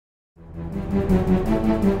Hey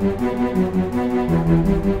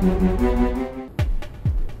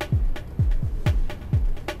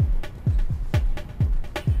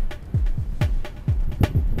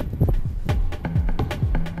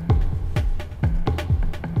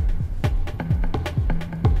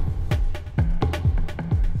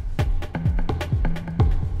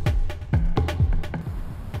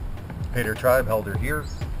there, Tribe, Helder here.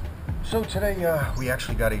 So today we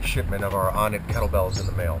actually got a shipment of our ONNIT Kettlebells in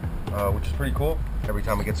the mail, which is pretty cool. Every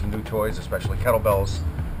time we get some new toys, especially kettlebells,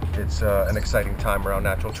 it's an exciting time around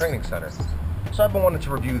Natural Training Center. So I've been wanting to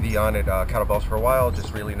review the ONNIT kettlebells for a while,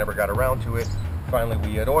 just really never got around to it. Finally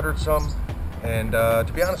we had ordered some, and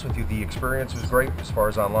to be honest with you, the experience was great as far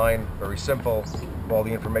as online, very simple. All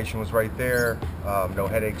the information was right there, no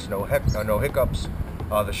headaches, no hiccups.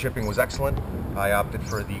 The shipping was excellent. I opted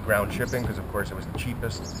for the ground shipping because of course it was the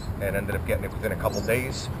cheapest and ended up getting it within a couple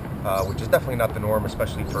days, which is definitely not the norm,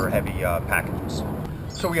 especially for heavy packages.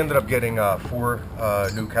 So we ended up getting 4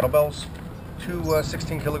 new kettlebells, 2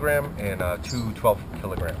 16 kilogram and 2 12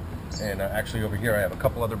 kilogram. And actually over here I have a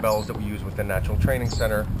couple other bells that we use within Natural Training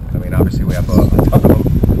Center. I mean, obviously we have a ton of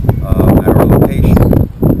them at our location,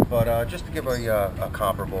 but just to give a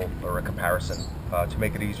comparable or a comparison to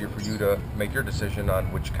make it easier for you to make your decision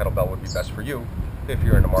on which kettlebell would be best for you if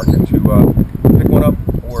you're in the market to pick one up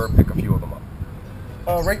or pick a few of them up.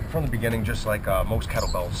 Right from the beginning, just like most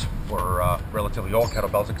kettlebells, or relatively all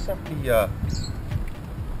kettlebells except the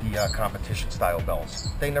competition style bells,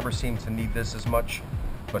 they never seem to need this as much.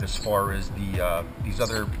 But as far as these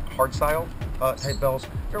other hard style type bells,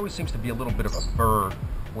 there always seems to be a little bit of a burr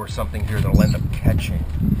or something here that'll end up catching.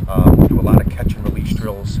 We do a lot of catch and release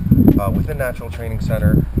drills within Natural Training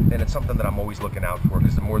Center, and it's something that I'm always looking out for,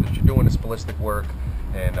 because the more that you're doing this ballistic work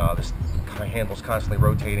and this handle's constantly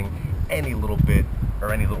rotating, any little bit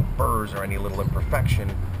or any little burrs or any little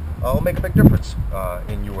imperfection will make a big difference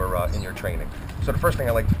in your training. So the first thing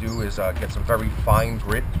I like to do is get some very fine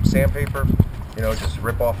grit sandpaper. You know, just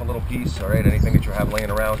rip off a little piece, all right, anything that you have laying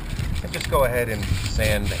around, and just go ahead and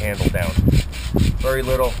sand the handle down. Very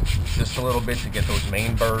little, just a little bit to get those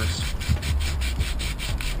main burrs,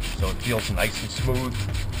 so it feels nice and smooth.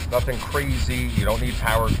 Nothing crazy, you don't need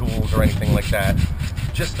power tools or anything like that.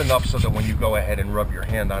 Just enough so that when you go ahead and rub your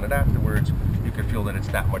hand on it afterwards, you can feel that it's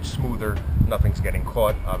that much smoother. Nothing's getting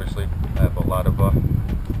caught. Obviously, I have a lot of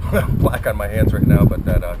black on my hands right now, but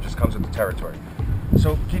that just comes with the territory.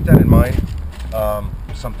 So keep that in mind.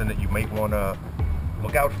 Something that you might want to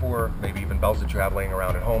look out for, maybe even bells that you have laying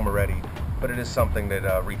around at home already, but it is something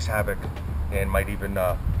that wreaks havoc and might even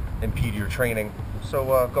impede your training.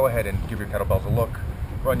 So go ahead and give your kettlebells a look,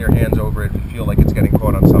 run your hands over it. If you feel like it's getting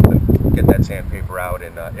caught on something, get that sandpaper out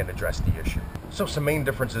and address the issue. So some main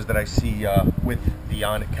differences that I see with the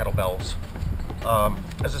ONNIT kettlebells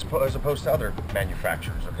as opposed to other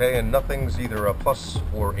manufacturers, okay? And nothing's either a plus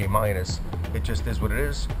or a minus, it just is what it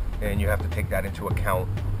is. And you have to take that into account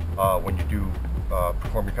when you do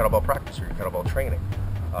perform your kettlebell practice or your kettlebell training.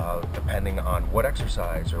 Depending on what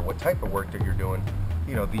exercise or what type of work that you're doing,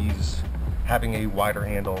 you know, these having a wider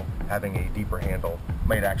handle, having a deeper handle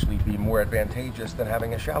might actually be more advantageous than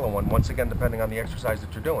having a shallow one, once again, depending on the exercise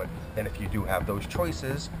that you're doing. And if you do have those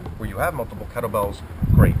choices where you have multiple kettlebells,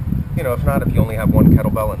 great. You know, if not, if you only have one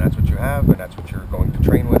kettlebell and that's what you have and that's what you're going to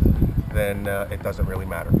train with, then it doesn't really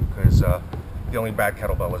matter, because the only bad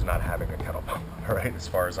kettlebell is not having a kettlebell, all right, as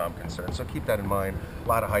far as I'm concerned. So keep that in mind. A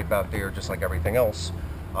lot of hype out there, just like everything else.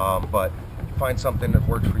 But find something that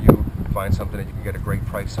works for you. Find something that you can get a great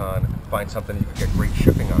price on. Find something that you can get great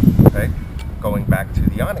shipping on, okay? Going back to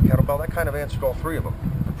the ONNIT kettlebell, that kind of answered all 3 of them.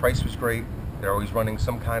 The price was great. They're always running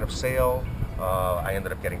some kind of sale. I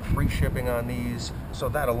ended up getting free shipping on these. So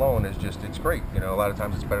that alone is just, it's great. You know, a lot of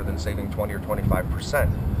times it's better than saving 20 or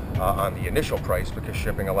 25%. On the initial price, because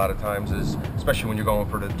shipping a lot of times is, especially when you're going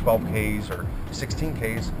for the 12Ks or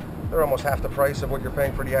 16Ks, they're almost half the price of what you're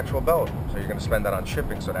paying for the actual belt. So you're going to spend that on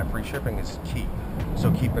shipping, so that free shipping is key.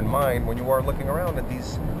 So keep in mind when you are looking around that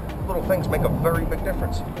these little things make a very big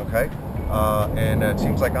difference, okay? And it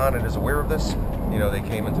seems like ONNIT is aware of this. You know, they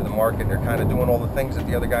came into the market and they're kind of doing all the things that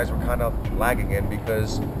the other guys were kind of lagging in,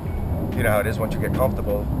 because you know how it is, once you get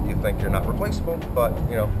comfortable, you think you're not replaceable, but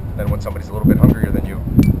you know, then when somebody's a little bit hungrier than you,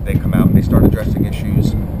 they come out and they start addressing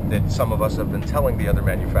issues that some of us have been telling the other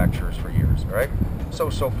manufacturers for years, all right? So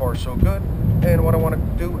far so good. And what I want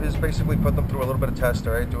to do is basically put them through a little bit of test,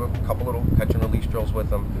 all right? Do a couple little catch and release drills with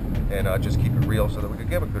them, and just keep it real so that we can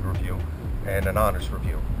give a good review and an honest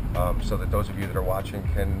review, so that those of you that are watching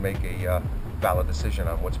can make a valid decision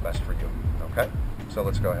on what's best for you, okay? So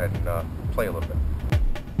let's go ahead and play a little bit.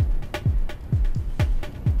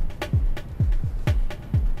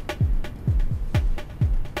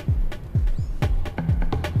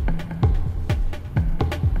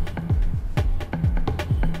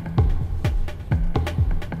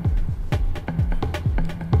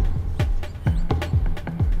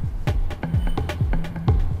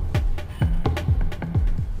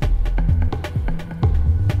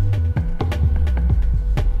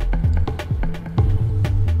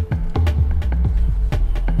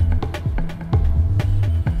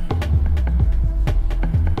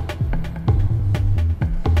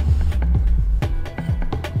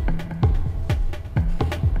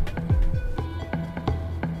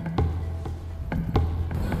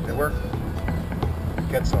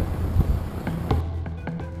 get some.